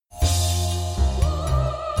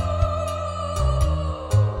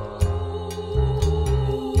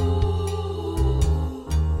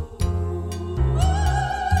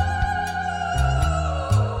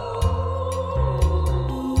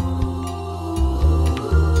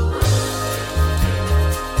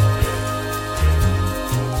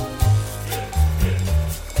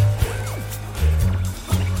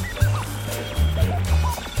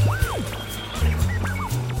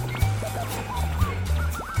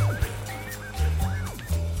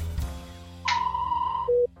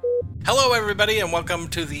Hello, everybody, and welcome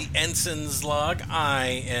to the Ensign's Log.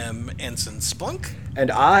 I am Ensign Splunk.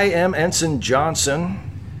 And I am Ensign Johnson.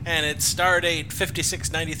 And it's Stardate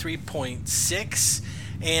 5693.6.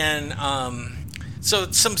 And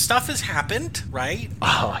so some stuff has happened, right?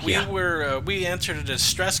 Oh, yeah. We answered a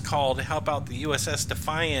distress call to help out the USS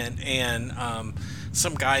Defiant, and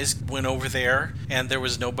some guys went over there, and there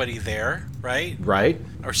was nobody there, right? Right.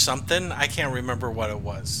 Or something. I can't remember what it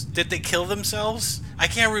was. Did they kill themselves? I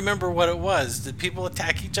can't remember what it was. Did people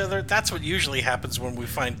attack each other? That's what usually happens when we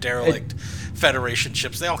find derelict Federation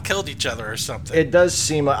ships. They all killed each other or something. It does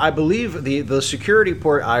seem. I believe the security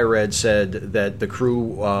report I read said that the crew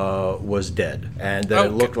was dead, and that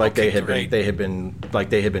it looked like they had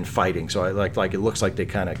been fighting. So it looks like they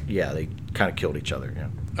kind of killed each other. Yeah.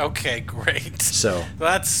 Okay, great. So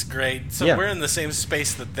that's great. So we're in the same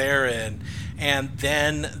space that they're in, and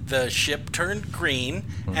then the ship turned green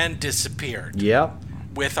and disappeared. Yep.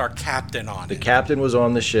 With our captain on it. The captain was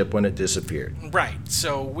on the ship when it disappeared. Right.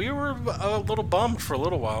 So we were a little bummed for a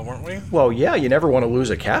little while, weren't we? Well, yeah. You never want to lose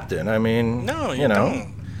a captain. I mean, no, you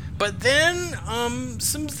don't. But then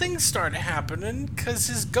some things started happening because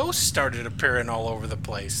his ghost started appearing all over the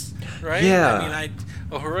place, right? Yeah. I mean,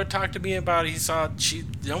 Uhura talked to me about it.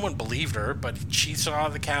 No one believed her, but she saw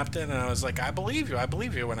the captain, and I was like, I believe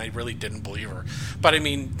you, and I really didn't believe her. But I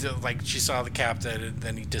mean, like, she saw the captain, and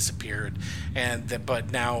then he disappeared,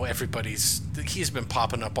 but now he's been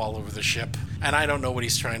popping up all over the ship, and I don't know what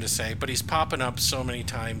he's trying to say, but he's popping up so many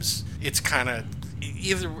times, it's kind of...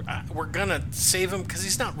 Either we're gonna save him because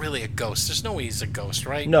he's not really a ghost. There's no way he's a ghost,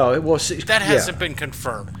 right? No, well, that hasn't been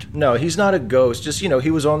confirmed. No, he's not a ghost. Just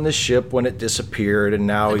he was on the ship when it disappeared, and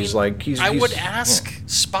now he's. I would ask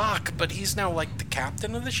Spock, but he's now like the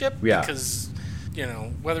captain of the ship. Yeah. Because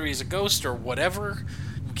whether he's a ghost or whatever,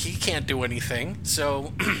 he can't do anything.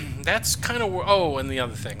 So that's kind of. Oh, and the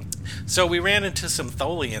other thing. So we ran into some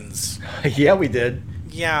Tholians. Yeah, we did.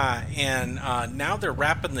 Yeah, and now they're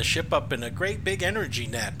wrapping the ship up in a great big energy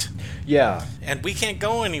net. Yeah. And we can't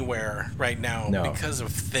go anywhere right now because of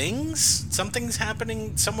things. Something's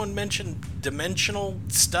happening. Someone mentioned dimensional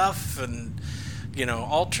stuff and,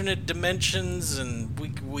 alternate dimensions, and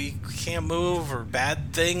we can't move, or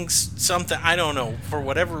bad things. Something, I don't know. For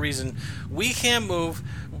whatever reason, we can't move,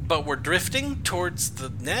 but we're drifting towards the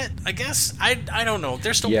net, I guess. I don't know.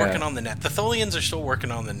 They're still working on the net. The Tholians are still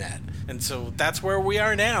working on the net. And so that's where we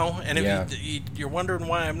are now. And if you're wondering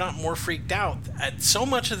why I'm not more freaked out, so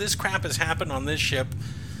much of this crap has happened on this ship.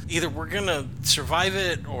 Either we're going to survive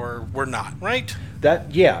it or we're not, right?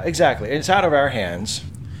 Yeah, exactly. It's out of our hands.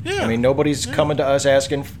 Yeah. I mean, nobody's coming to us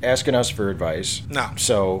asking us for advice. No.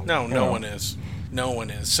 So no one is. No one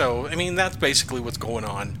is. So, I mean, that's basically what's going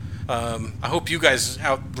on. I hope you guys,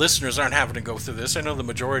 listeners, aren't having to go through this. I know the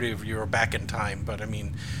majority of you are back in time, but I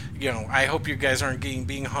mean, I hope you guys aren't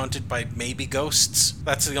being haunted by maybe ghosts.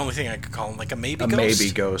 That's the only thing I could call him, like a maybe ghost. A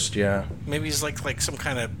maybe ghost, yeah. Maybe he's like some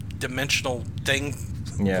kind of dimensional thing,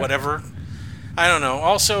 whatever. I don't know.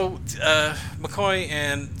 Also, McCoy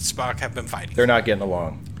and Spock have been fighting. They're not getting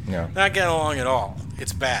along. Yeah. Not getting along at all.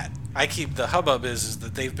 It's bad. The hubbub is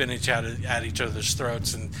that they've been at each other's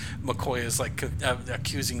throats, and McCoy is like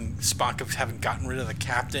accusing Spock of having gotten rid of the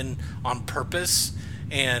captain on purpose,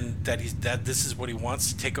 and that this is what he wants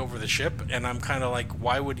to take over the ship. And I'm kind of like,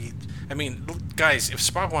 why would he? I mean, guys, if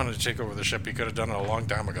Spock wanted to take over the ship, he could have done it a long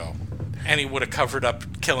time ago, and he would have covered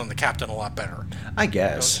up killing the captain a lot better. I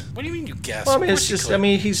guess. What do you mean you guess? Well, I mean, it's just. I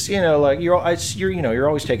mean, he's you're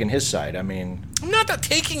always taking his side. I mean, I'm not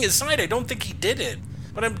taking his side. I don't think he did it.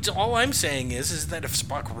 But all I'm saying is that if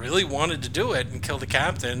Spock really wanted to do it and kill the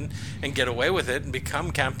captain and get away with it and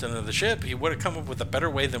become captain of the ship, he would have come up with a better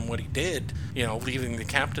way than what he did, leaving the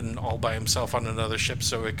captain all by himself on another ship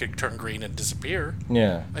so it could turn green and disappear.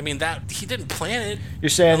 Yeah. I mean, that he didn't plan it. You're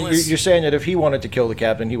saying that if he wanted to kill the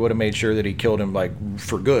captain, he would have made sure that he killed him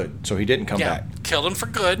for good, so he didn't come back. Killed him for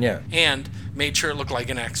good. Yeah. And made sure it looked like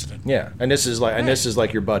an accident. Yeah. And this is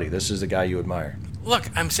like your buddy. This is the guy you admire.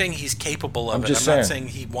 Look, I'm saying he's capable of it. I'm not saying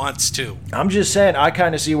he wants to. I'm just saying I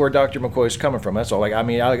kind of see where Dr. McCoy's coming from. That's all. Like, I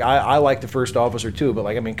mean, I like the first officer too, but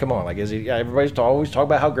like, I mean, come on. Like, is he? Everybody's always talk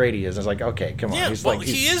about how great he is. It's like, okay, come on. Yeah,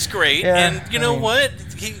 he is great. Yeah, and you know what?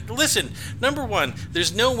 Listen. Number one,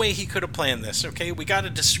 there's no way he could have planned this. Okay, we got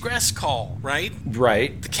a distress call, right?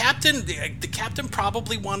 Right. The captain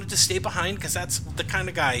probably wanted to stay behind because that's the kind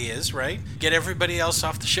of guy he is, right? Get everybody else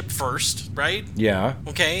off the ship first, right? Yeah.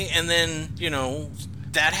 Okay, and then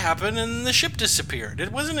that happened and the ship disappeared.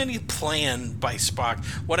 It wasn't any plan by Spock.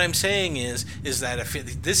 What I'm saying is that if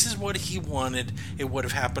this is what he wanted, it would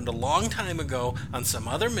have happened a long time ago on some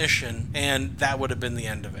other mission, and that would have been the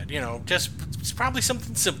end of it. Just it's probably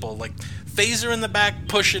something simple like phaser in the back,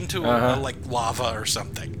 push into like lava or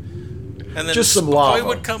something, and then just some lava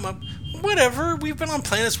would come up. Whatever, we've been on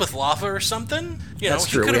planets with lava or something. That's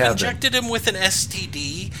he true. could have injected him with an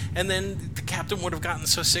STD, and then the captain would have gotten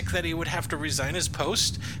so sick that he would have to resign his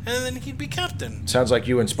post, and then he'd be captain. Sounds like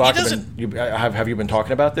you and Spock have you been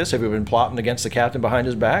talking about this? Have you been plotting against the captain behind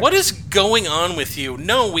his back? What is going on with you?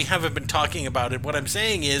 No, we haven't been talking about it. What I'm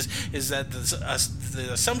saying is that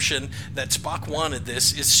the assumption that Spock wanted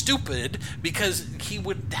this is stupid because he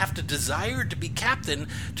would have to desire to be captain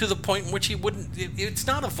to the point in which he wouldn't. It's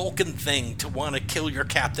not a Vulcan thing to want to kill your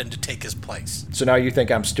captain to take his place. So now you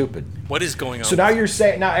think I'm stupid. What is going on? So now you're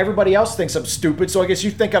saying now everybody else thinks I'm stupid, so I guess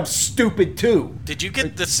you think I'm stupid too. Did you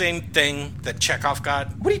get the same thing that Chekhov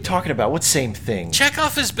got? What are you talking about? What same thing?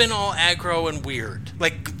 Chekhov has been all aggro and weird.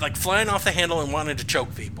 Like flying off the handle and wanting to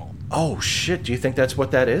choke people. Oh shit, do you think that's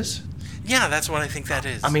what that is? Yeah, that's what I think that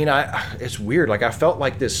is. I mean, it's weird. Like I felt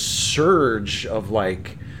like this surge of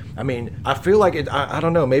like I feel like it. I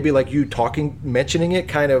don't know. Maybe like you mentioning it,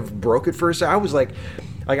 kind of broke it for a second. I was like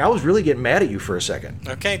I was really getting mad at you for a second.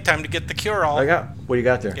 Okay, time to get the cure-all. What do you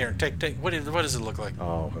got there? Here, take. What does it look like?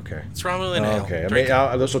 Oh, okay. It's Romulan ale. Okay,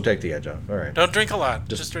 this will take the edge off. All right. Don't drink a lot.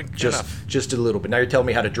 Just drink enough. Just a little bit. Now you're telling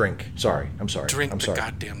me how to drink. Sorry. I'm sorry. Drink the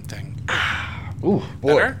goddamn thing. Ooh,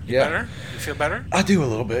 boy. Better? Yeah. Better? You feel better? I do a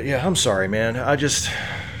little bit. Yeah. I'm sorry, man. I just.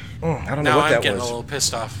 I don't know what that was. Now I'm getting a little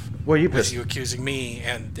pissed off. What are you pissed? With you accusing me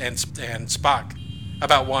and Spock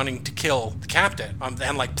about wanting to kill the captain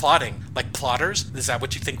and like plotting, like plotters. Is that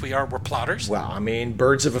what you think we are? We're plotters. Well, I mean,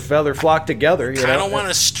 birds of a feather flock together. I don't want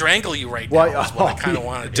to strangle you right now. Is what I kind of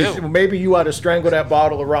want to do. Maybe you ought to strangle that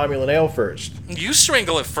bottle of Romulan ale first. You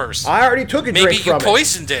strangle it first. I already took a drink from it. Maybe you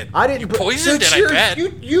poisoned it. I didn't. You poisoned it. I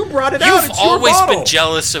bet. You brought it out. You've always been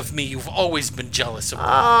jealous of me. You've always been jealous of me.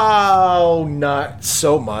 Oh, not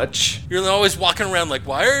so much. You're always walking around like,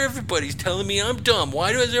 why are everybody telling me I'm dumb?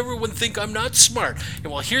 Why does everyone think I'm not smart? And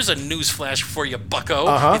well, here's a newsflash for you,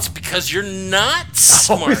 bucko. It's because you're not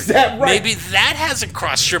smart. Oh, is that right? Maybe that hasn't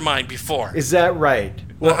crossed your mind before. Is that right?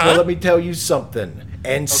 Well, let me tell you something.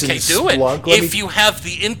 Ensign do Splunk. it. If you have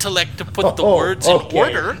the intellect to put the words in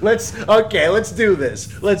order. Let's do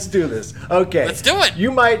this. Okay. Let's do it. You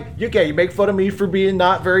make fun of me for being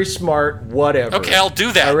not very smart, whatever. Okay, I'll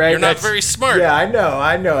do that. All right? You're not very smart. Yeah, I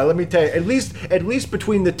know. Let me tell you, at least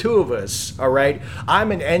between the two of us, all right?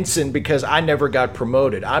 I'm an ensign because I never got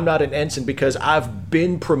promoted. I'm not an ensign because I've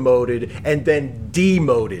been promoted and then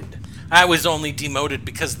demoted. I was only demoted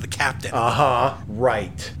because of the captain.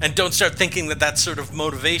 Right. And don't start thinking that that's sort of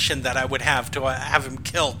motivation that I would have to have him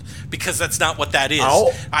killed, because that's not what that is.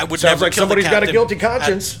 Oh, I would sounds never like kill somebody's the got captain. a guilty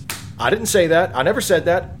conscience. I didn't say that. I never said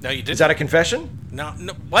that. No, you didn't. Is that a confession? No,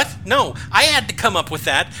 what? No, I had to come up with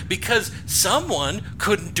that because someone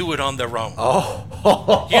couldn't do it on their own.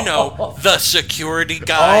 The security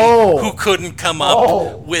guy who couldn't come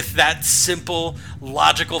up with that simple,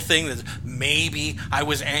 logical thing that maybe I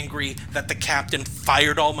was angry that the captain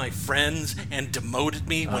fired all my friends and demoted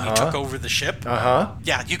me when he took over the ship.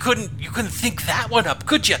 Yeah, you couldn't think that one up,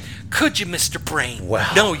 could you? Could you, Mr. Brain?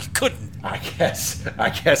 Well, no, you couldn't. I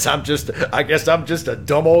guess I'm just a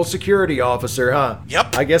dumb old security officer, huh?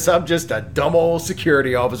 Yep. I guess I'm just a dumb old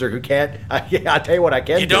security officer who can't. I tell you what, I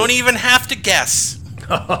can't. You don't even have to guess.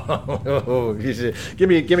 Give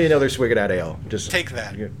me another swig of that ale. Just take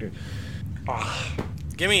that.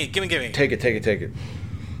 Give me. Take it.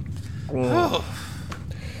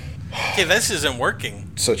 Okay, this isn't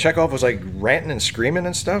working. So Chekhov was like ranting and screaming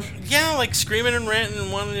and stuff? Yeah, like screaming and ranting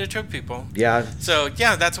and wanting to choke people. Yeah. So,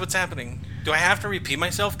 yeah, that's what's happening. Do I have to repeat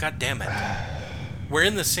myself? God damn it. We're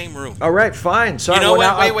in the same room. All right, fine. Sorry. You know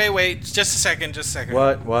what? Wait. Just a second.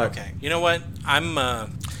 What? Okay. You know what?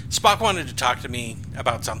 Spock wanted to talk to me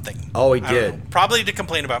about something. Oh, he did? Probably to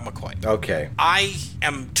complain about McCoy. Okay. I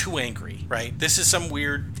am too angry, right? This is some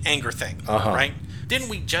weird anger thing, right? Didn't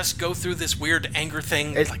we just go through this weird anger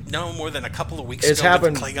thing no more than a couple of weeks ago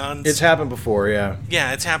with the Klingons? It's happened before, yeah.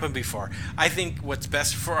 Yeah, it's happened before. I think what's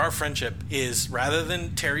best for our friendship is rather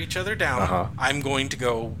than tear each other down, I'm going to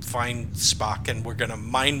go find Spock and we're going to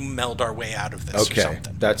mind meld our way out of this or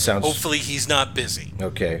something. That sounds... Hopefully he's not busy.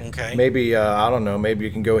 Okay. Maybe, I don't know, maybe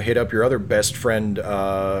you can go hit up your other best friend,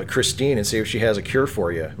 Christine, and see if she has a cure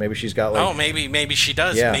for you. Maybe she's got like... Oh, maybe she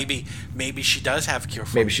does. Yeah. Maybe she does have a cure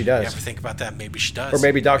for me. Maybe she does. You ever think about that? Maybe she does. Or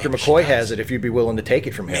maybe Dr. McCoy has it if you'd be willing to take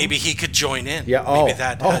it from him. Maybe he could join in. Yeah. Maybe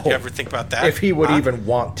that. You ever think about that? If he would even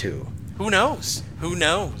want to. Who knows? Who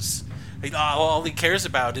knows? All he cares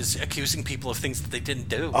about is accusing people of things that they didn't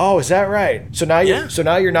do. Oh, is that right? So now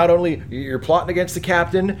you're not only you're plotting against the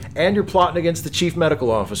captain and you're plotting against the chief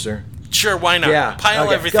medical officer. Sure, why not? Yeah.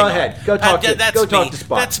 Pile everything Go ahead. on. Go talk to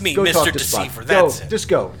Spock. That's me, go Mr. Deceiver. That's it. Just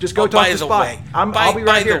go talk to Spock. I'll be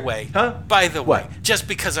right here. By the way, just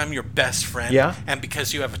because I'm your best friend, and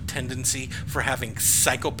because you have a tendency for having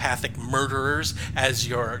psychopathic murderers as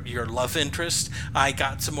your love interest, I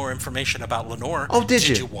got some more information about Lenore. Oh, did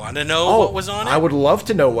you? Did you want to know what was on it? I would love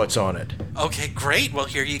to know what's on it. Okay, great. Well,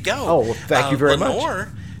 here you go. Oh, well, thank you very much. Lenore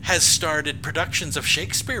has started productions of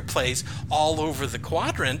Shakespeare plays all over the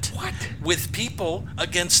quadrant. What? With people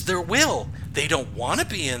against their will. They don't want to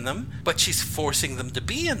be in them, but she's forcing them to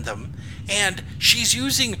be in them. And she's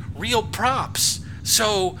using real props.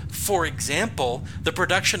 So, for example, the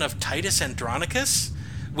production of Titus Andronicus,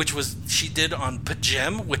 which she did on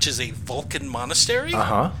Pagem, which is a Vulcan monastery.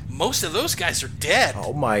 Most of those guys are dead.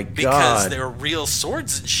 Oh my God. Because they're real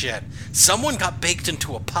swords and shit. Someone got baked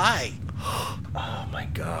into a pie. Oh my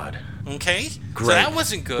God. Okay? Great. So that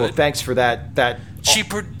wasn't good. Well, thanks for that.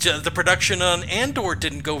 The production on Andor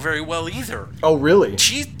didn't go very well either. Oh, really?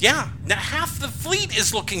 Now half the fleet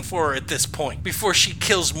is looking for her at this point before she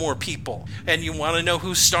kills more people. And you want to know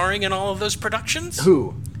who's starring in all of those productions?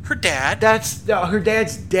 Who? Her dad. Her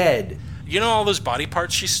dad's dead. You know all those body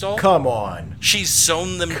parts she stole? Come on. She's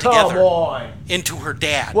sewn them together. Come on. Into her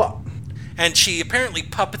dad. Well, and she apparently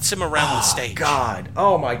puppets him around the stage.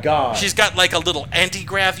 Oh my God. She's got like a little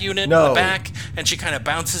anti-grav unit in the back, and she kind of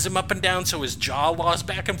bounces him up and down so his jaw lolls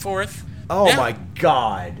back and forth. Oh my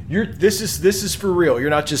God. This is for real. You're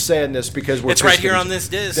not just saying this because we're... It's right here on this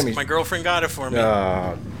disc. My girlfriend got it for me.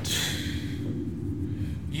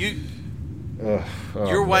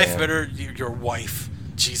 Your wife better... Your wife.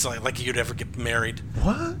 She's like you'd ever get married.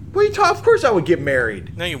 What? What are you talking? Of course I would get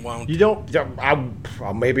married. No, you won't. You don't.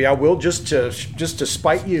 Maybe I will just to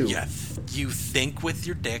spite you. Yeah. You think with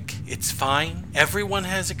your dick. It's fine. Everyone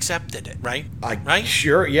has accepted it, right? Right?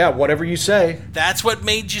 Sure. Yeah. Whatever you say. That's what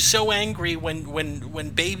made you so angry when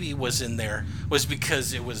Baby was in there. Was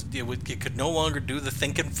because it could no longer do the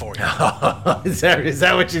thinking for you. Is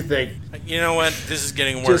that what you think? You know what? This is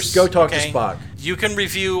getting worse. Just go talk to Spock. You can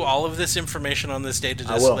review all of this information on this data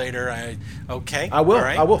disc later. Okay? I will. All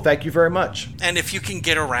right? I will. Thank you very much. And if you can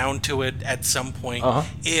get around to it at some point,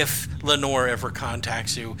 if Lenore ever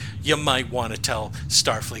contacts you, you might want to tell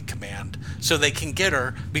Starfleet Command so they can get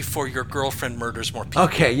her before your girlfriend murders more people.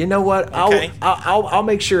 Okay, you know what? Okay? I'll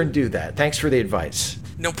make sure and do that. Thanks for the advice.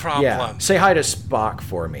 No problem. Yeah. Say hi to Spock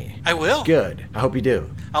for me. I will. Good. I hope you do.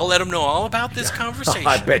 I'll let him know all about this conversation.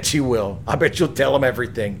 I bet you will. I bet you'll tell him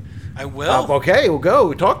everything. I will. Okay, well,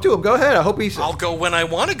 go. Talk to him. Go ahead. I hope he's... I'll go when I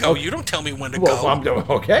want to go. You don't tell me when to go.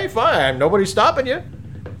 Okay, fine. Nobody's stopping you.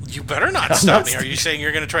 You better not stop me. Are you saying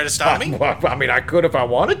you're going to try to stop me? I mean, I could if I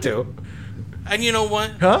wanted to. And you know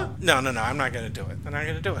what? Huh? No. I'm not going to do it. I'm not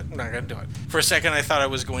going to do it. For a second, I thought I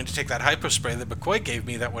was going to take that hypospray that McCoy gave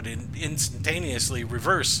me that would instantaneously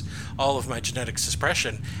reverse all of my genetic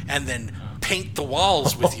suppression and then paint the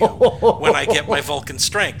walls with you when I get my Vulcan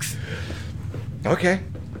strength. Okay.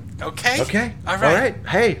 Okay. All right. All right.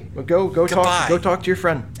 Hey, go talk. Go talk to your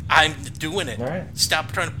friend. I'm doing it. All right.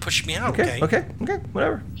 Stop trying to push me out. Okay.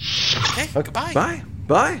 Whatever. Okay. Goodbye.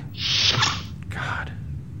 Bye. God.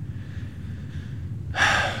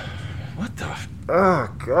 What the? Oh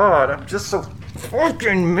God! I'm just so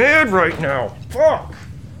fucking mad right now. Fuck.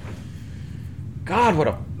 God, what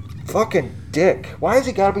a fucking dick. Why has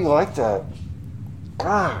he got to be like that?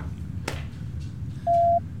 God.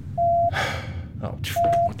 Oh,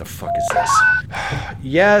 what the fuck is this?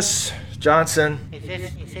 Yes, Johnson. Is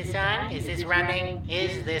this on? Is this running?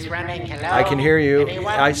 Hello? I can hear you.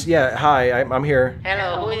 Anyone? Hi, I'm here.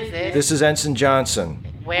 Hello, who is this? This is Ensign Johnson.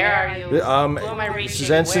 Where are you? Who am I reaching? This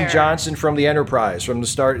is Ensign Johnson from the Enterprise, from the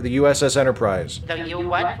USS Enterprise. The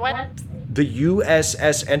what? The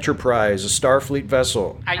USS Enterprise, a Starfleet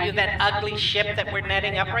vessel. Are you that ugly ship that we're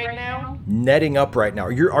netting up right now? Netting up right now.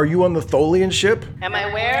 Are you on the Tholian ship? Am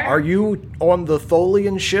I where? Are you on the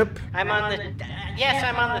Tholian ship? Yes,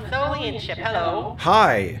 I'm on the Tholian ship. Hello.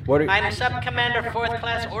 Hi. I'm Sub-Commander 4th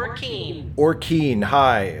Class Orkeen. Orkeen,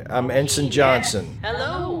 hi. I'm Ensign Johnson. Yes.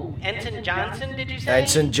 Hello. Ensign Johnson, did you say?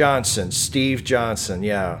 Ensign Johnson. Steve Johnson,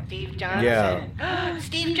 yeah. Steve Johnson? Yeah.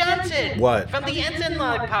 Steve Johnson! What? From the Ensign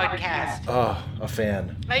Log podcast. Oh, a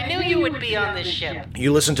fan. I knew you would be on this ship.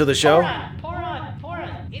 You listen to the show? Pour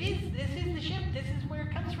on. This is the ship. This is where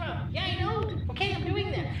it comes from. Yeah, I know. Okay, I'm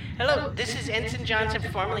doing that. Hello. hello, this is Ensign Johnson,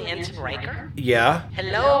 formerly Ensign Riker. Yeah.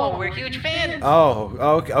 Hello, we're huge fans. Oh,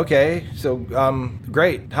 okay. So,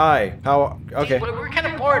 great. Hi. How? Okay. See, we're kind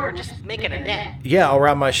of bored. We're just making a net. Yeah,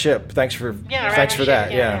 around my ship. Thanks for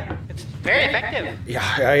that. Yeah. It's very effective.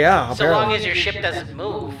 Yeah. So long as your ship doesn't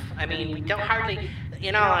move. I mean, we don't hardly.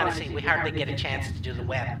 In all honesty, we hardly get a chance to do the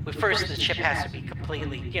web. First, the ship has to be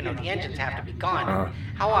completely, the engines have to be gone.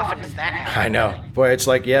 How often does that happen? I know. Boy, it's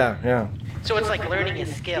like, yeah. So it's like learning a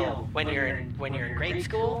skill when you're in grade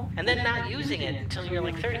school, and then not using it until you're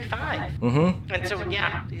like 35. Mm-hmm. And so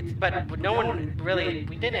but no one really,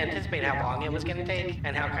 we didn't anticipate how long it was going to take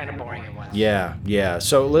and how kind of boring it was. Yeah.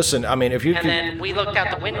 So listen, I mean, if you then we looked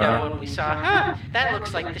out the window and we saw, that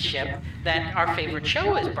looks like the ship that our favorite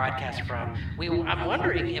show is broadcast from. I'm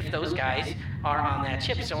wondering if those guys are on that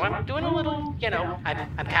ship. So I'm doing a little,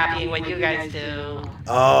 I'm copying what you guys do.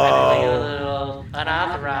 Oh. I'm doing a little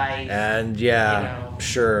unauthorized. And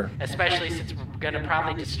sure. Especially since we're going to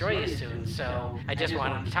probably destroy you soon. So I just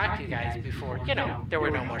wanted to talk to you guys before, there were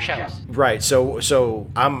no more shows. Right. So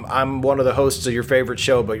I'm one of the hosts of your favorite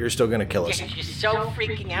show, but you're still going to kill us. You're so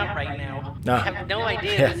freaking out right now. I have no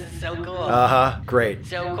idea. This is so cool. Great.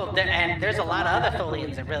 So cool. And there's a lot of other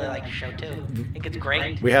Tholians that really like the show too. I think it's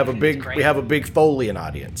great. We have a big Tholian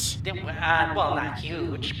audience. Well, not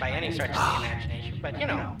huge by any stretch of the imagination, but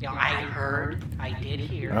I did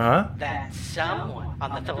hear that someone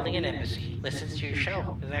on the Tholian embassy listens to your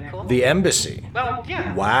show. Is that cool? The embassy. Well,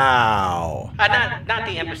 yeah. Wow. Not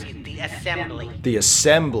the embassy, the assembly. The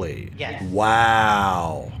assembly. Yes.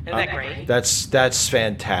 Wow. Isn't that great? That's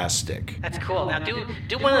fantastic. That's cool. Now do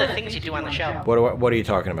one of the things you do on the show. What are you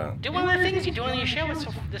talking about? Do one of the things you do on your show.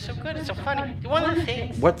 They're so good. It's so funny. Do one of the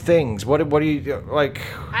things. What things? What do you like?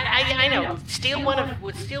 I know. Steal one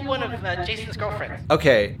of Jason's girlfriends.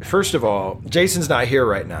 Okay. First of all, Jason's not here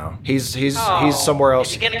right now. He's somewhere else.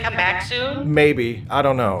 Is he gonna come back soon? Maybe. I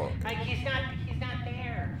don't know. He's not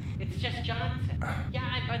there. It's just Johnson. Yeah,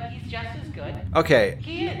 but he's just as good. Okay.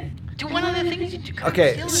 He is. Do one of the things you do.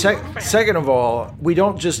 Okay. Second of all, we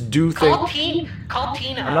don't just do things. Call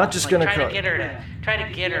Tina. I'm not just gonna try to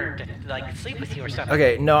get her to like sleep with you or something.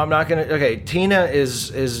 Okay, no, I'm not gonna. Okay, Tina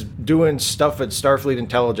is doing stuff at Starfleet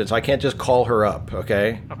Intelligence. I can't just call her up.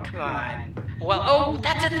 Okay. Oh, come on. Well,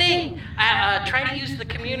 that's a thing. Try to use the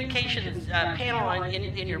communications panel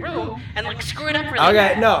in your room and screw it up really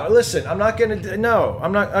bad. Okay, no, listen, I'm not gonna. No,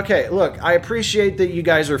 I'm not. Okay, look, I appreciate that you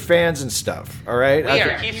guys are fans and stuff. All right. We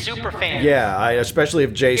are. He's super fan. Yeah, especially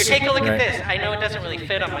if Jason. Here, take a look at this. I know it doesn't really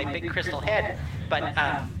fit on my big crystal head, but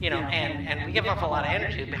and we give off a lot of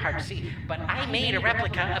energy. It'd be hard to see. But I made a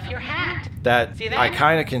replica of your hat. See that? I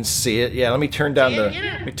kind of can see it. Yeah, let me turn down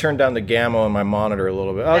the gamma on my monitor a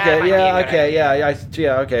little bit. Okay.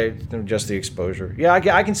 Okay. Just the exposure. Yeah,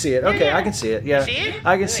 I can see it. Okay, I can see it. Yeah, see it?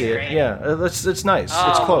 I can see it. Yeah, it's nice. Oh,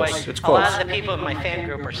 it's close. Boy. It's close. A lot of the people in my fan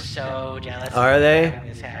group are so jealous. Are they?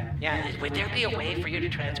 This hat. Yeah. Would there be a way for you to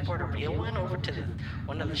transport a real one over to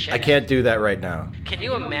one of the ships? I can't do that right now. Can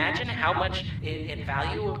you imagine how much in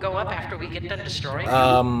value will go up after we get done destroying?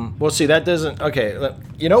 Well, see, that doesn't. Okay,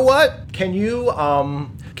 you know what? Can you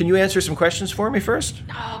answer some questions for me first?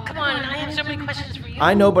 Oh, come on! I have so many questions for you.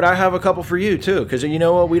 I know, but I have a couple for you too. Because you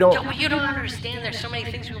know what? We don't. You don't understand. There's so many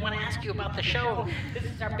things we want to ask you about the show. This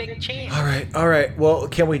is our big chance. All right. Well,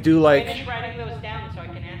 can we do Finish writing those down so I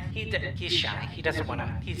can ask. He's shy. He doesn't want to.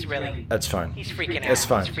 He's really. That's fine. He's freaking out. It's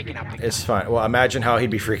fine. He's freaking out. It's fine. Well, imagine how he'd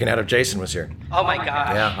be freaking out if Jason was here. Oh my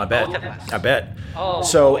gosh. Yeah, I bet. Both of us. I bet. Oh.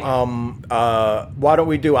 So, boy. why don't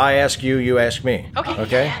we do? I ask you, you ask me.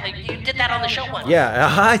 Okay. Yeah, you did that on the show once.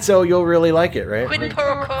 Yeah. So you'll really like it, right? Quid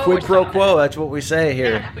pro quo. Quid pro quo. That's what we say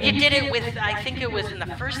here. Yeah, you did it with. I think it was in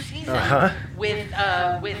the first season. With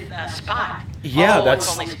Spot. Yeah,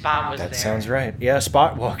 that's only Spot was there. That sounds right. Yeah,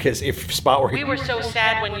 Spot. Well, because if Spot were. We were so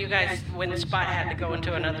sad when Spot had to go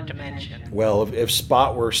into another dimension. Well, if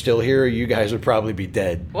Spot were still here, you guys would probably be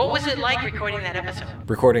dead. What was it like recording that episode?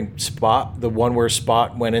 Recording Spot, the one where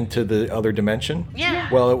Spot went into the other dimension?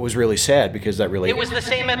 Yeah. Well, it was really sad because that really. It was the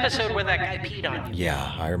same episode where that guy peed on you.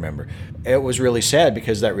 Yeah, I remember. It was really sad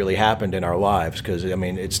because that really happened in our lives. Because I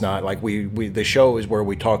mean, it's not like we the show is where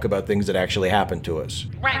we talk about things that actually happened to us.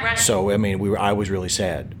 Right. So I mean, I was really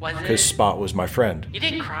sad because Spot was my friend. You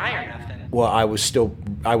didn't cry or nothing. Well, I was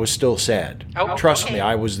still sad. Oh, Trust me,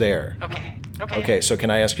 I was there. Okay, so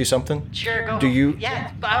can I ask you something? Sure, go. Do you?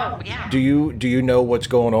 Yeah. Oh, yeah. Do you know what's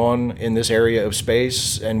going on in this area of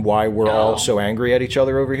space and why we're all so angry at each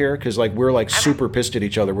other over here? Because we're super pissed at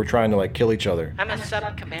each other. We're trying to kill each other. I'm a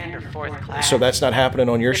sub commander, 4th class. So that's not happening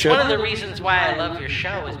on your ship? One of the reasons why I love your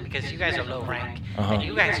show is because you guys are low rank and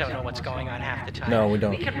you guys don't know what's going on half the time. No, we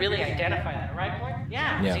don't. We can really identify that, right, boy?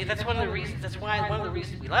 Yeah. See, that's one of the reasons. That's why one of the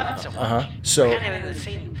reasons we love it so much. So we're kind of in the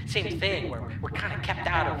same thing where we're kind of kept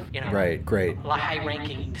out of right, great,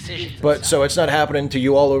 high-ranking decisions. But so it's not happening to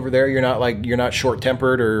you all over there. You're not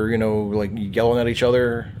short-tempered or like yelling at each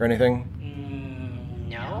other or anything.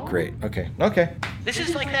 No. Great. Okay. This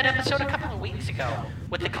is like that episode a couple of weeks ago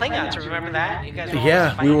with the Klingons. Remember that? You guys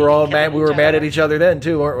were we were all mad. We were mad at each other then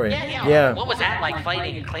too, weren't we? Yeah. What was that like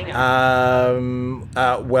fighting a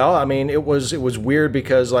Klingon? Well, I mean, it was weird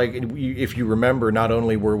because like if you remember, not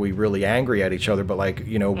only were we really angry at each other, but like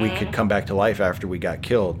we could come back to life after we got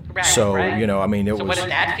killed. Right, so right. I mean, it was. So what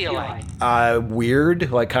did that feel like?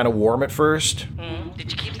 Weird, like kind of warm at first.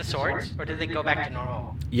 Did you keep the swords, or did they go back to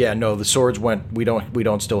normal? Yeah, no, the swords went. We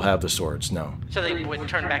don't still have the swords. No. So they would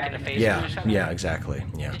turn back into phasers or something? Yeah, exactly.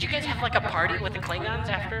 Yeah. Did you guys have like a party with the Klingons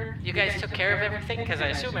after you guys took care of everything? Because I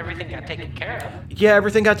assume everything got taken care of. Yeah,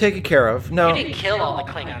 everything got taken care of. No. You didn't kill all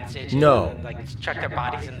the Klingons, did you? No. And, like chuck their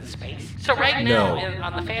bodies into space. So right now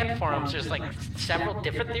on the fan forums, there's like several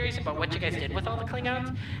different theories about what you guys did with all the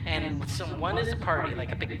Klingons. And so one is a party,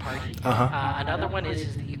 like a big party. Another one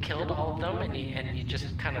is that you killed all of them and you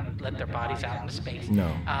just kind of let their bodies out into space.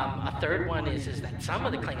 No. A third one is that some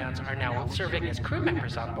of the Klingons are now serving as crew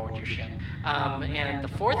members on board your ship. And the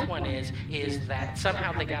fourth one is that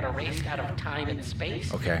somehow they got erased out of time and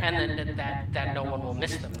space. Okay. And then that no one will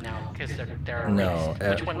miss them now because they're erased. No.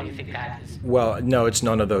 Which one do you think that is? Well, no, it's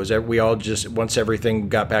none of those. We all just, once everything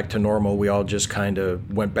got back to normal, we all just kind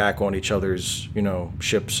of went back on each other's,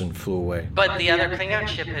 ships and flew away. But the other Klingon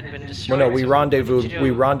ship had been destroyed. Well, no, we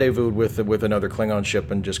rendezvoused with another Klingon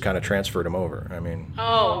ship and just kind of transferred them over. I mean.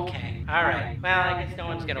 Oh, okay. All right. Well, I guess no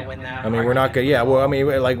one's going to win that. I mean, we're not going to, yeah, well, I mean,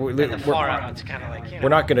 like. The forum, it's kind of like, We're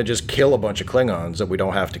not going to just kill a bunch of Klingons that we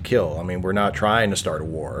don't have to kill. I mean, we're not trying to start a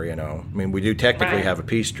war, I mean, we do technically have a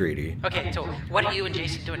peace treaty. Okay, so what are you and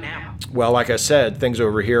Jason doing now? Well, like I said, things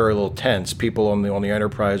over here are a little tense. People on the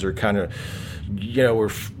Enterprise are kind of,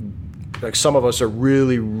 like some of us are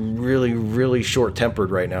really, really, really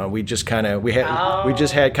short-tempered right now. We just kind of we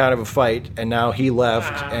just had kind of a fight, and now he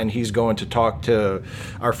left, and he's going to talk to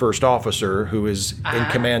our first officer, who is in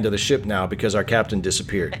command of the ship now because our captain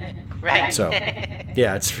disappeared. Right. So,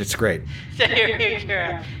 yeah, it's great. So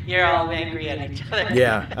you're all angry at each other.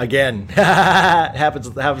 Yeah, again, happens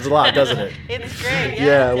a lot, doesn't it? It's great.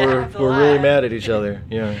 Yeah, we're really mad at each other.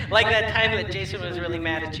 Yeah. Like that time that Jason was really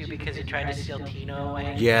mad at you because you tried to steal Tino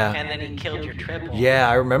away. Yeah. And then he killed your triple. Yeah,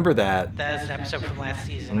 I remember that. That was an episode from last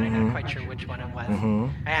season. I'm not quite sure which one it was.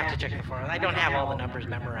 I have to check the forum. I don't have all the numbers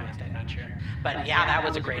memorized. I'm not sure. But yeah, that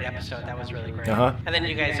was a great episode. That was really great. And then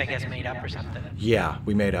you guys, I guess, made up or something. Yeah,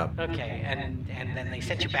 we made up. Okay, and then they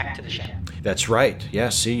sent you back to the ship. That's right. Yeah.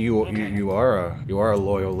 See, you are a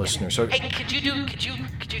loyal listener. So hey, could you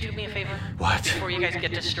do me a favor? What? Before you guys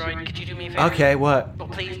get destroyed, could you do me a favor? Okay. What? Well,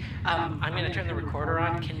 please. I'm gonna turn the recorder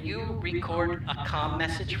on. Can you record a comm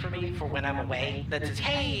message for me for when I'm away that says,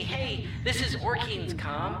 "Hey, this is Orkeen's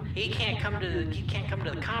comm. He can't come to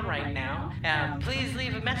the comm right now. Please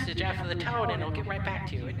leave a message after the tone, and I'll get right back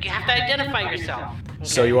to you. You have to identify yourself." Okay?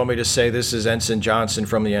 So you want me to say this is Ensign Johnson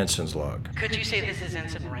from the Ensign's log? Could you say this is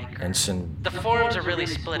Ensign Riker? Ensign. The forums are really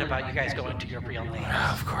split about you guys going to your real names.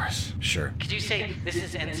 Of course. Sure. Could you say this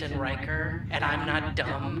is Ensign Riker, and I'm not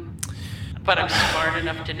dumb? But I'm smart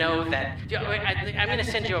enough to know that. I'm going to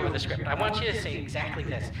send you over the script. I want you to say exactly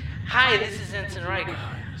this. Hi, this is Ensign Riker.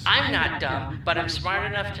 I'm not dumb, but I'm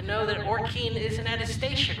smart enough to know that Orkeen isn't at his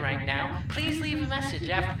station right now. Please leave a message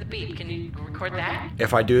after the beep. Can you record that?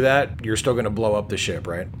 If I do that, you're still going to blow up the ship,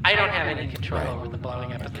 right? I don't have any control over the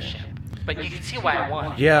blowing up of the ship. But you can see why I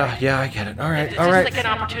won. Yeah, I get it. All right, it's all right. It's like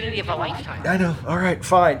an opportunity of a lifetime. I know. All right,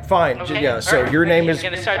 fine. Okay. Yeah. So right. your name is.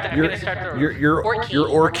 I'm gonna start the. You're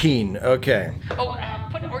Orkeen. Okay. Oh,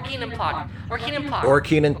 put Orkeen and Plock. Orkeen and Plock.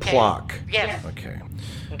 Orkeen and okay. Plock. Yes. Okay.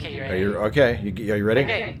 Okay, you ready? Are you ready?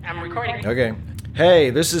 Okay, I'm recording. Okay.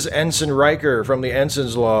 Hey, this is Ensign Riker from the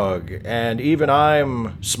Ensign's log, and even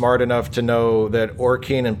I'm smart enough to know that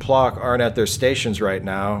Orkeen and Plock aren't at their stations right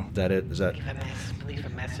now. Is that it? Is that? Leave a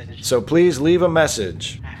message. So please leave a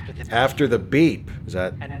message after the beep. Is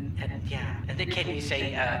that? And then can you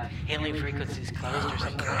say hailing frequencies closed or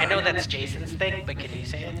something? I know that's Jason's thing, but can you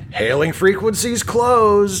say it? Hailing frequencies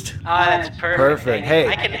closed. Oh, that's perfect. Perfect. Hey.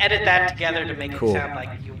 I can edit that together to make cool. it sound like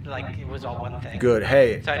like it was all one thing. Good.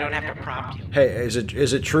 Hey. So I don't have to prompt you. Hey, is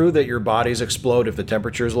it true that your bodies explode if the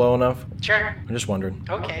temperature is low enough? Sure. I'm just wondering.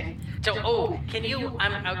 Okay. So, can you?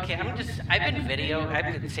 I've been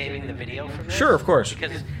saving the video for this. Sure, of course.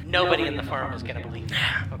 Because nobody in the forum is going to believe me.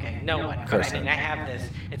 Okay, no one. But I have this.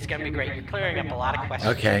 It's going to be great. You're clearing up a lot of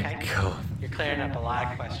questions. Okay, cool. You're clearing up a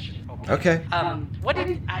lot of questions. Okay. What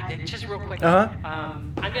did just real quick?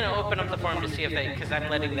 I'm going to open up the forum to see if because I'm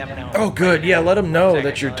letting them know. Oh, good. Yeah, let them know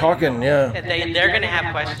that you're talking. Yeah. They're going to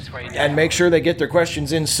have questions for you. Definitely. And make sure they get their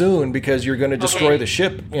questions in soon because you're going to destroy the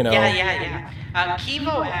ship. Yeah.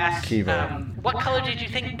 Kivo asked, what color did you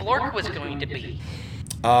think Blork was going to be?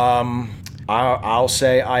 I'll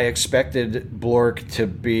say I expected Blork to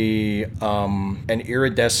be an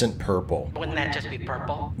iridescent purple. Wouldn't that just be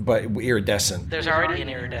purple? But iridescent. There's already an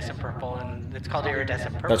iridescent purple, and it's called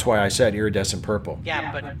iridescent purple. That's why I said iridescent purple. Yeah,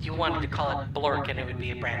 but you wanted to call it Blork, and it would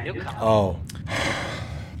be a brand new color. Oh.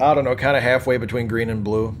 I don't know, kind of halfway between green and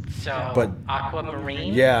blue. So, but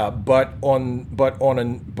aquamarine. Yeah, but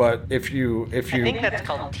if you. I think that's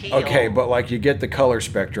called teal. Okay, but like you get the color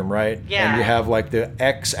spectrum, right? Yeah. And you have like the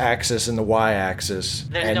x-axis and the y-axis.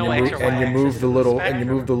 There's and no you x or y-axis. And you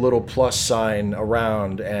move the little plus sign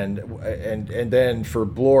around, and then for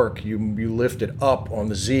Blork, you lift it up on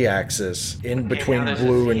the z-axis in between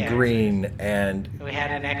blue and green, and we had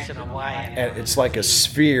an x and a y. And it's like a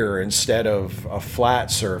sphere instead of a flat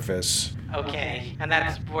surface. Okay, and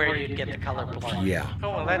that's where you'd get the color Blork. Yeah.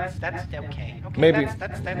 Oh, well, that's okay. Maybe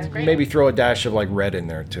that's great. Maybe throw a dash of like red in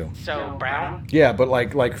there too. So brown. Yeah, but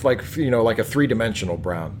like like a three-dimensional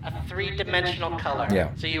brown. A three-dimensional color.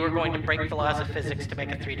 Yeah. So you were going to break the laws of physics to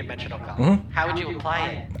make a three-dimensional color. Mm-hmm. How would you apply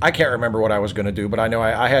it? I can't remember what I was going to do, but I know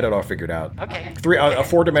I had it all figured out. Okay. A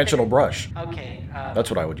four-dimensional brush. Okay. That's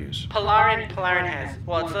what I would use. Polarin has.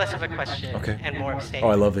 Well, it's less of a question and more of a statement.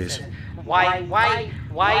 Oh, I love these.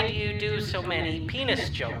 Why do you do so many penis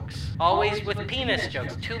jokes? Always with penis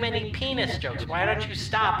jokes. Too many penis jokes. Why don't you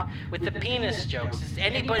stop with the penis jokes?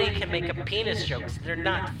 Anybody can make a penis jokes. They're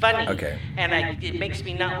not funny. Okay. And it makes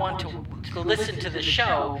me not want to listen to the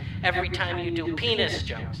show every time you do penis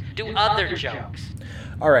jokes. Do other jokes.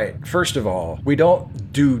 All right. First of all, we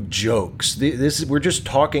don't do jokes. We're just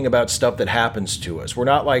talking about stuff that happens to us. We're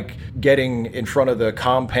not like getting in front of the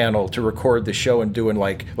comm panel to record the show and doing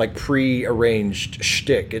like pre-arranged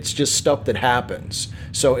shtick. It's just stuff that happens.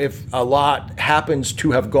 So if a lot happens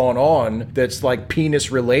to have gone on that's like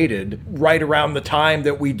penis related right around the time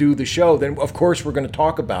that we do the show, then of course we're going to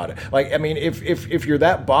talk about it. Like, I mean, if you're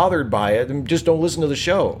that bothered by it, then just don't listen to the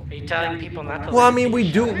show. Are you telling people not to? Well, I mean,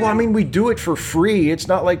 we do. Well, I mean, we do it for free. It's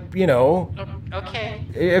not like, you know. Okay.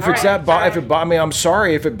 If it's that, I mean, I'm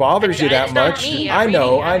sorry if it bothers you that much. I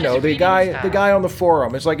know. The guy on the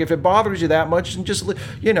forum. It's like if it bothers you that much, then just,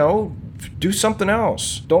 you know, do something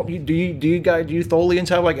else. Do you Tholians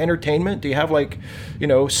have like entertainment? Do you have like, you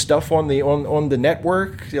know, stuff on the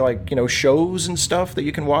network, like, you know, shows and stuff that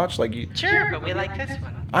you can watch? Like sure, but we like this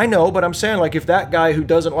one. I know, but I'm saying, like, if that guy who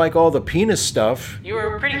doesn't like all the penis stuff... You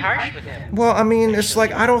were pretty harsh with him. Well, I mean, it's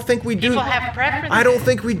like, I don't think we do... People have preferences. I don't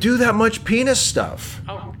think we do that much penis stuff.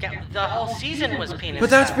 Oh, the whole season was penis but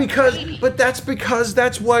that's stuff. because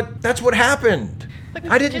that's what happened. Look,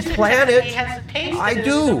 I didn't plan it. He has a taste. I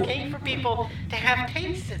do. It's okay for people to have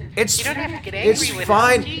taste. You don't have to get angry it's with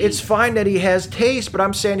fine. him. It's fine that he has taste, but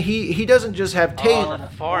I'm saying he doesn't just have taste. Oh, the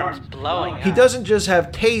forum's blowing up. He doesn't just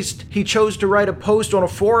have taste. He chose to write a post on a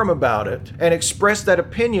forum about it and express that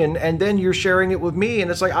opinion, and then you're sharing it with me, and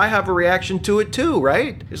it's like I have a reaction to it too,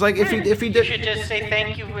 right? It's like if he did. You should just say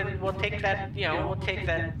thank you, and we'll take that. You know, we'll take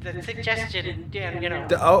that suggestion, and you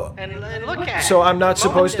know, and look at it. So I'm not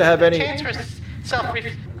supposed to have any. Chance for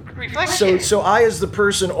self-reflection. So I, as the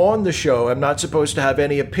person on the show, am not supposed to have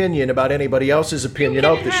any opinion about anybody else's opinion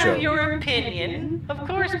of the show. You can have your opinion, of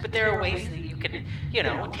course, but there are ways that you could, you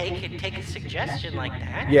know, take a suggestion like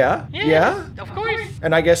that. Yeah? Of course.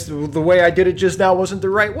 And I guess the way I did it just now wasn't the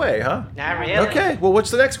right way, huh? Not really. Okay, well, what's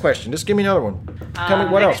the next question? Just give me another one. Tell me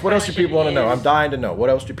what else. What else do people want to know? I'm dying to know. What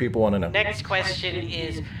else do people want to know? Next question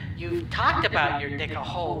is, you've talked about your dick a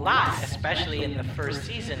whole lot, especially in the first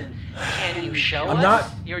season. Can you show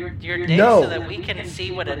us your dick so that we can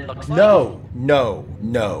see what it looks like? No.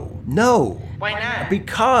 Why not?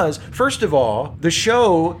 Because, first of all, the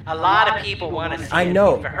show... A lot of people want to see it. I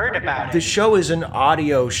know. We've heard about it. The show is an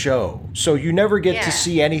audio show, so you never get to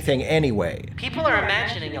see anything anyway. People are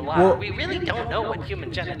imagining a lot. Well, we really don't know what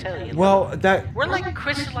human genitalia looks like. We're like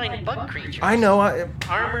crystalline bug creatures. I know.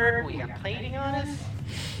 Armored, we got plating on us.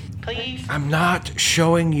 please? I'm not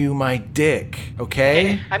showing you my dick,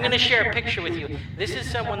 okay? I'm going to share a picture with you. This is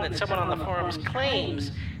someone on the forums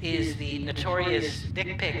claims is the notorious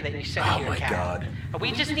dick pic that you sent to your cat. Oh, my God.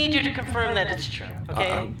 We just need you to confirm that it's true,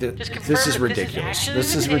 okay? Just confirm this is ridiculous.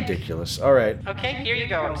 This is ridiculous. All right. Okay, here you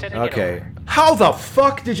go. I'm sending it over. Okay. How the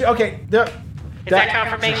fuck did you... Okay. Is that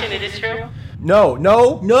confirmation it is true? No.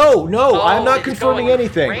 Oh, I'm not confirming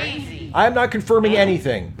anything. Crazy. I'm not confirming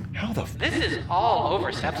anything. How the This is all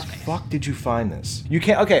over subspace. fuck did you find this? You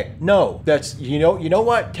can't. Okay, no. That's you know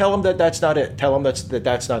what? Tell them that that's not it. Tell them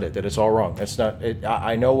that's not it. That it's all wrong. That's not it.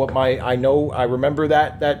 I know what I remember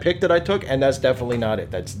that pic that I took, and that's definitely not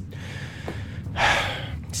it. It's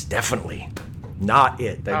definitely not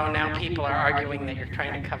it. Now people are arguing that you're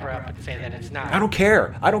trying to cover up and say that it's not. I don't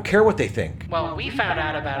care. I don't care what they think. Well, we found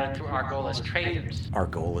out about it through our goal as traders. Our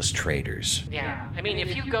goal as traders. Yeah. I mean,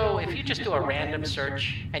 if you just do a random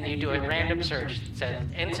search and you do a random search that says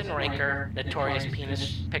Ensign Ranker, notorious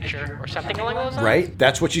penis picture, or something along those lines. Right?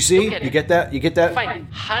 That's what you see? You get that? You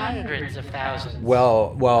find hundreds of thousands.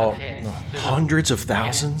 Well, hundreds of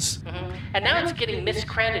thousands? Mm-hmm. And now it's getting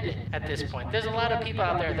miscredited at this point. There's a lot of people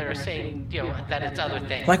out there that are saying, that it's other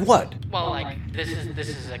things. Like what? Well, like this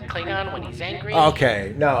is a Klingon when he's angry.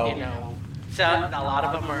 Okay, no. So a lot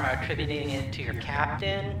of them are attributing it to your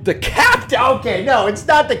captain. The captain? Okay, no, it's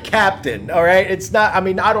not the captain. All right, it's not. I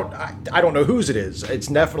mean, I don't know whose it is. It's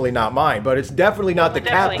definitely not mine, but it's definitely not the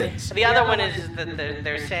captain's. The other one is that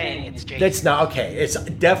they're saying it's Jason's. It's not. Okay, it's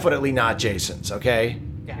definitely not Jason's. Okay.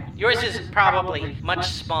 Yeah, yours is probably much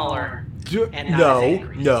smaller. And No.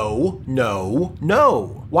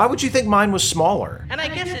 Why would you think mine was smaller? And I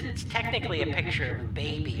guess it's technically a picture of a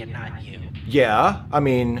baby and not you. Yeah, I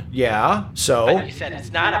mean, yeah. So. But you said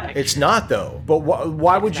it's not a picture. It's not though. But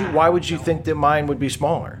why would you think that mine would be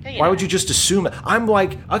smaller? Yeah, why would you just assume it? I'm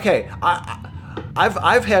like, okay,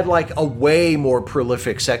 I've had like a way more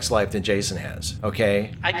prolific sex life than Jason has.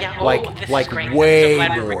 Okay, way more.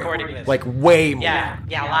 Like way more. Yeah,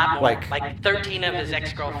 a lot more. Like 13 of his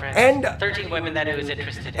ex-girlfriends and 13 women that he was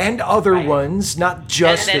interested in. And other ones, not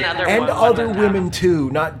just other women too,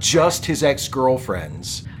 not just his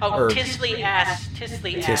ex-girlfriends. Oh, Tisley ass.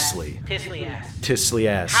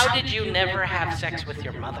 How did you never have sex with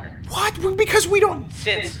your mother? What? Because we don't.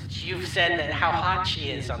 Since you've said that how hot she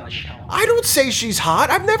is on the show. I don't say she's hot.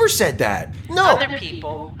 I've never said that. No. Other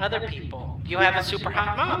people. You have a super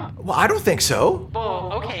hot mom. Well, I don't think so.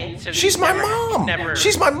 Well, okay. So she's my mom.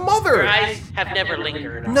 She's my mother. Your eyes have never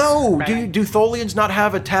lingered on No. her, right? Do Tholians not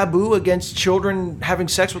have a taboo against children having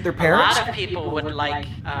sex with their parents? A lot of people would like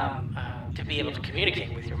to be able to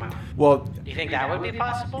communicate with your mom. Well, do you think that would be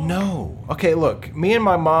possible? No. Okay, look, me and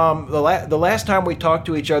my mom, the last time we talked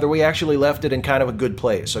to each other, we actually left it in kind of a good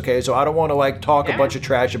place, okay? So I don't want to, talk a bunch of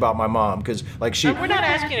trash about my mom, because, she... No, we're not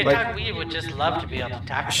asking you to talk. We would just love to be able to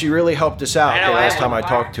talk. She really helped us out the last time I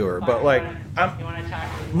talked to her, but, you want to talk?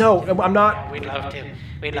 No, I'm not... Yeah, we'd love to.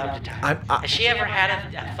 We'd love to talk. Has she ever had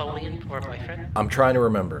a Tholian or boyfriend? I'm trying to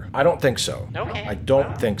remember. I don't think so. Okay. I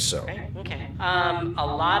don't think so. Okay. A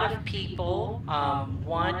lot of people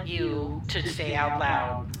want you to say out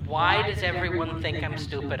loud, why does everyone think I'm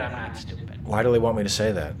stupid? I'm not stupid. Why do they want me to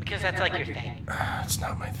say that? Because that's like your thing. It's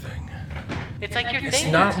not my thing. It's like your thing. It's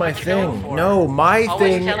not my thing. No, my thing...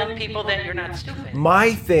 Always telling people that you're not stupid.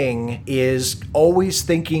 My thing is always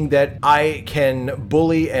thinking that I can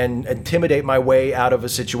bully and intimidate my way out of a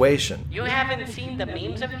situation. You haven't seen the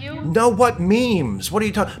memes of you? No, what memes? What are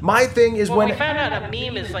you talking... My thing is when... we found out a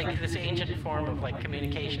meme is like this ancient form of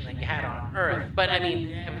communication that you had on Earth. But I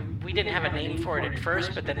mean, we didn't have a name for it at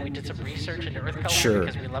first, but then we did some research into Earth culture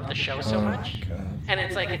because we love the show so much. God. And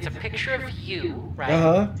it's it's a picture of you, right?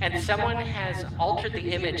 Uh-huh. And someone has altered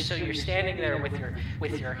the image so you're standing there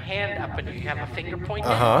with your hand up and you have a finger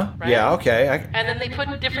pointing. Uh-huh. Right? Yeah, okay. And then they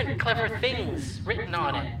put different clever things written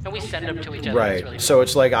on it, and we send them to each other. Right. Really so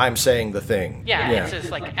it's like I'm saying the thing. Yeah. It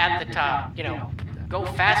says at the top, go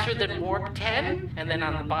faster than warp 10, and then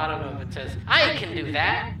on the bottom of it says, I can do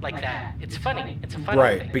that, like that. It's funny. It's a funny thing.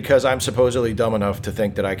 Right, because I'm supposedly dumb enough to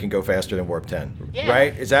think that I can go faster than warp 10. Yeah,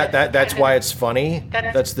 right? Is that's why it's funny?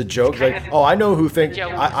 That's the joke? I know who think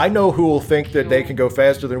I know who will think that they can go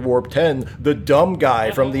faster than warp 10, the dumb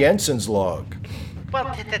guy from the Ensign's log. Well,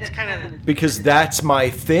 that's kind of... Because that's my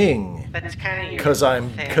thing. That's kind of your Because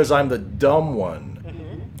I'm the dumb one.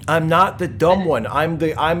 I'm not the dumb one. I'm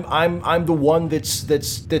the one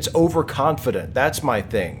that's overconfident. That's my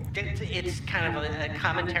thing. It's kind of a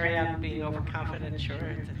commentary on being overconfident,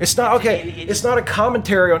 sure. It's not okay. It's not a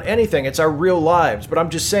commentary on anything. It's our real lives. But I'm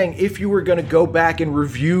just saying, if you were going to go back and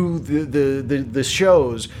review the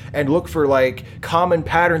shows and look for like common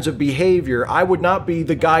patterns of behavior, I would not be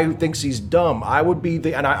the guy who thinks he's dumb. I would be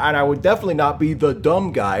and I would definitely not be the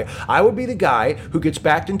dumb guy. I would be the guy who gets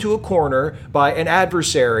backed into a corner by an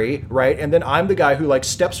adversary, right? And then I'm the guy who like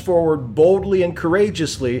steps forward boldly and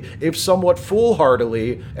courageously, if somewhat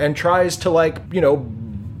foolhardily, and tries to like,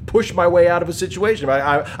 push my way out of a situation.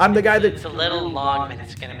 I'm the guy that... It's a little long, but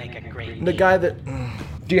it's going to make a great... The guy that...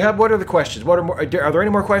 What are the questions? Are there any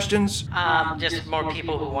more questions? Just more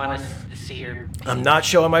people who want to see your... I'm not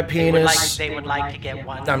showing my penis. They would like to get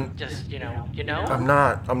one. I'm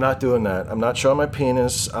not doing that. I'm not showing my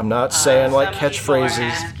penis. I'm not saying like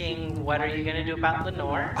catchphrases. Some people are asking, what are you going to do about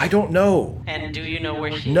Lenore? I don't know. And do you know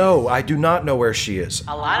where she is? No, I do not know where she is.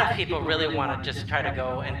 A lot of people really want to just try to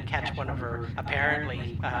go and catch one of her.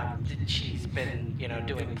 Apparently, she's been,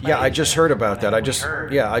 doing. Yeah, I just heard about that. I just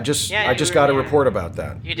got a report about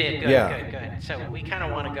that. You did? Good. So we kind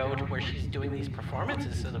of want to go to where she's doing these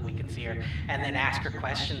performances so that we can see her and then ask her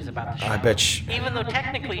questions about the show. I bet even though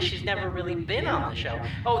technically she's never really been on the show.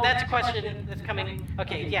 Oh, that's a question that's coming.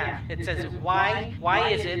 Okay, yeah. It says, why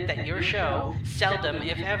is it that your show seldom,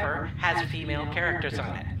 if ever, has female characters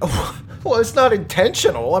on it? Well, it's not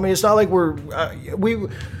intentional. I mean, it's not like what's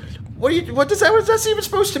that even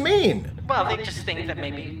supposed to mean? Well, they just think that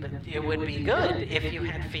maybe it would be good if you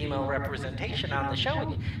had female representation on the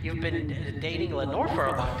show. You've been dating Lenore for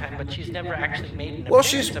a long time, but she's never actually made an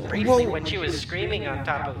appearance. Briefly when she was screaming on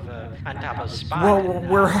top of Spot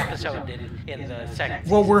episode in the second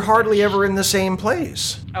season. Well, we're hardly ever in the same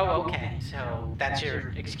place. Oh, okay. So that's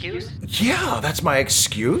your excuse? Yeah, that's my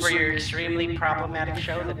excuse. For your extremely problematic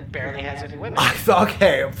show that barely has any women.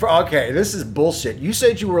 Okay, this is bullshit. You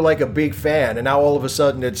said you were like a big fan, and now all of a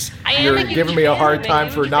sudden you're giving me a hard time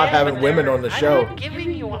for not having women on the show. I'm not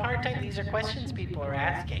giving you a hard time. These are questions people are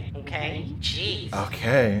asking. Okay? Jeez.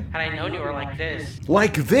 Okay. Had I known you were like this.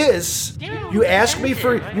 Like this? Yeah, you asked me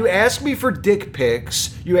for dick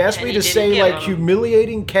pics. You asked me to say like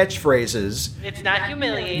humiliating catchphrases. It's not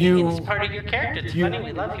humiliating. It's part of your character. It's funny.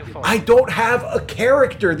 We love you for it. I don't have a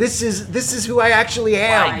character. This is who I actually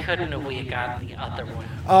am. Why couldn't we have gotten the other one?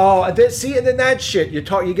 Oh, and then that shit. You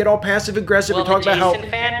get all passive aggressive and talk about how... the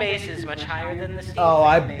Jason fan base is much higher than the Steve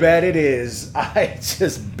fan base. Bet it is. I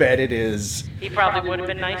just bet it is. He probably would have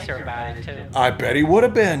been nicer about it, too. I bet he would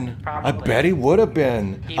have been. Probably. I bet he would have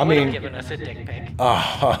been. He would have given us a dick pic.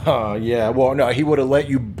 Yeah. Well, no, he would have let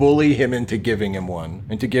you bully him into giving you one.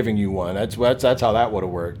 That's how that would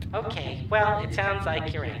have worked. Okay. Well, it sounds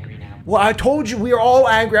like you're angry now. Well, I told you we are all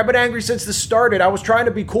angry. I've been angry since this started. I was trying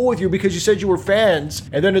to be cool with you because you said you were fans,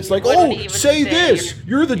 and then it's like, say this.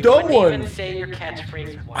 You're the dumb one. You wouldn't even say your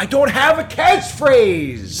catchphrase once. I don't have a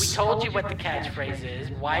catchphrase. We told you what the catchphrase is.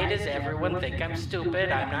 Why does everyone think I'm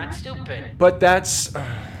stupid? I'm not stupid. But that's...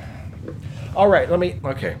 All right,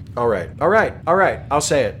 okay. All right. I'll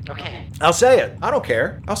say it. Okay. I'll say it. I don't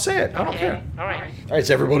care. I'll say it. I don't care. All right. All right,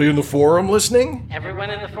 is everybody in the forum listening? Everyone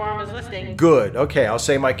in the forum is listening. Good. Okay, I'll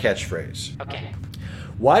say my catchphrase. Okay.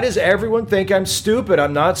 Why does everyone think I'm stupid?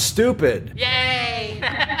 I'm not stupid. Yay!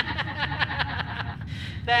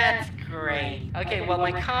 That's great. Okay, well,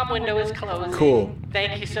 my comm window is closing. Cool.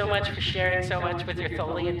 Thank you so much for sharing so much with your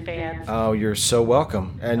Tholian fans. Oh, you're so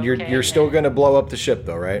welcome. And you're still going to blow up the ship,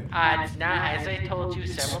 though, right? It's not. As I told you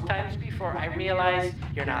several times before, I realize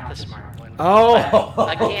you're not the smart one. Oh,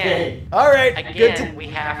 again, okay. All right. Again, we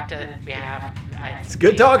have. It's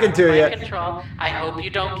good talking to you. Control. I hope you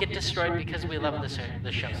don't get destroyed because we love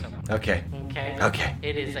the show so much. Okay. Okay.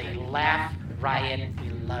 It is a laugh riot. We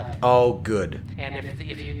love it. Oh, good. And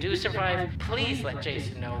if you do survive, please let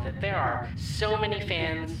Jason know that there are so many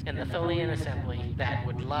fans in the Tholian Assembly that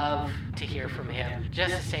would love to hear from him,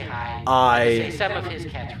 just to say hi, to say some of his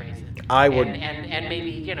catchphrases. I would, and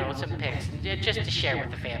maybe some pics, just to share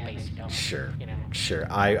with the fan base. Sure. Sure.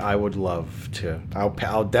 I would love to.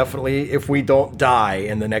 I'll definitely, if we don't die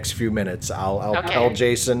in the next few minutes, I'll tell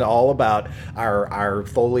Jason all about our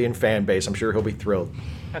Tholian fan base. I'm sure he'll be thrilled.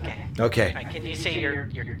 Okay. Right, can you say your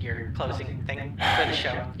closing thing for the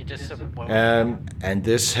show? You just and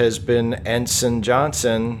this has been Ensign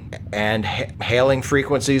Johnson, and hailing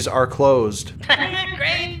frequencies are closed.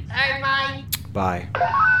 Great. All right, bye.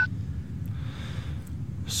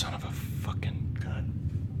 Son of a fucking god.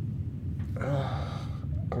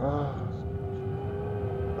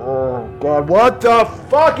 Oh god, what the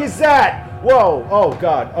fuck is that? Whoa, oh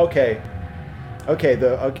god, okay. Okay,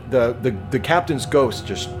 the captain's ghost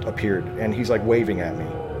just appeared, and he's like waving at me.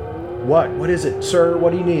 What is it, sir?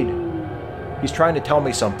 What do you need? He's trying to tell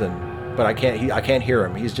me something, but I can't hear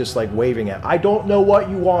him. He's just like waving at. I don't know what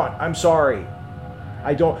you want. I'm sorry.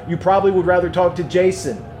 I don't. You probably would rather talk to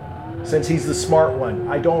Jason, since he's the smart one.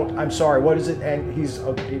 I'm sorry. What is it? And he's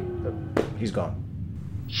gone.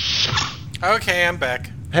 Okay, I'm back.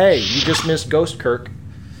 Hey, you just missed Ghost Kirk.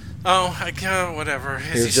 Oh, whatever.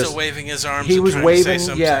 Is he still waving his arms? He was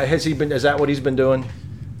waving. Yeah, has he been? Is that what he's been doing?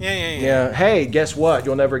 Yeah. Hey, guess what?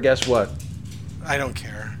 You'll never guess what. I don't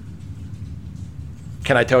care.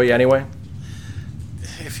 Can I tell you anyway?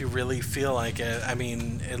 If you really feel like it. I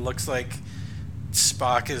mean, it looks like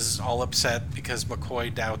Spock is all upset because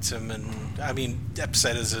McCoy doubts him, and I mean,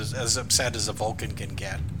 upset as upset as a Vulcan can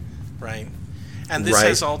get, right? And this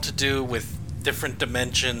has all to do with different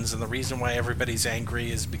dimensions, and the reason why everybody's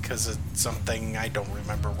angry is because of something. I don't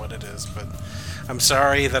remember what it is, but I'm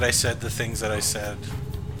sorry that I said the things that I said.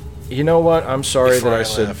 You know what? I'm sorry that I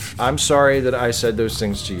said. I'm sorry that I said those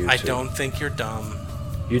things to you. I don't think you're dumb.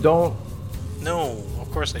 You don't? No,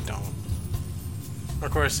 of course I don't.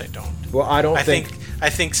 Of course I don't. Well, I don't think... I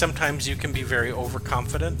think sometimes you can be very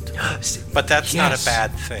overconfident, but that's not a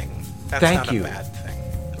bad thing. That's not a bad thing.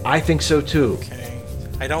 I think so too. Okay.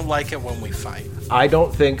 I don't like it when we fight. I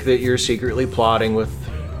don't think that you're secretly plotting with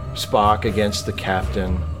Spock against the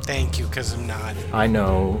captain. Thank you, because I'm not. I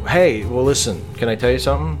know. Hey, well listen, can I tell you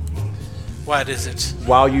something? What is it?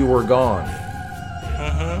 While you were gone,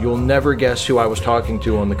 you'll never guess who I was talking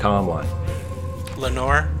to on the comm line.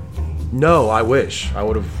 Lenore? No, I wish. I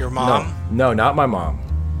would have... Your mom? No, not my mom.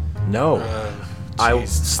 No. I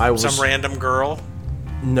was... Some random girl?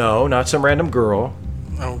 No, not some random girl.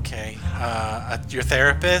 Okay. Your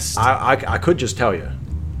therapist? I could just tell you.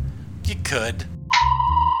 You could.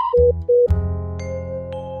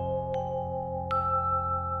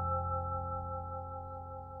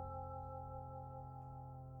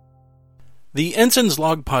 The Ensign's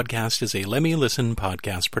Log Podcast is a Lemmy Listen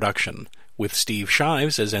podcast production, with Steve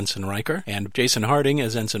Shives as Ensign Riker and Jason Harding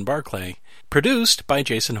as Ensign Barclay, produced by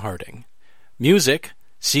Jason Harding. Music,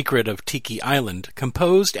 Secret of Tiki Island,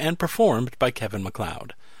 composed and performed by Kevin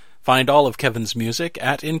MacLeod. Find all of Kevin's music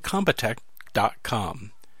at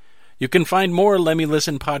incompetech.com. You can find more Lemmy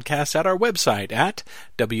Listen podcasts at our website at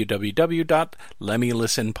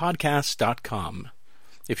www.lemmylistenpodcast.com.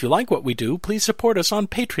 If you like what we do, please support us on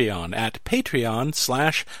Patreon at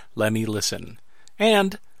patreon.com/LemmyListen.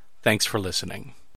 And thanks for listening.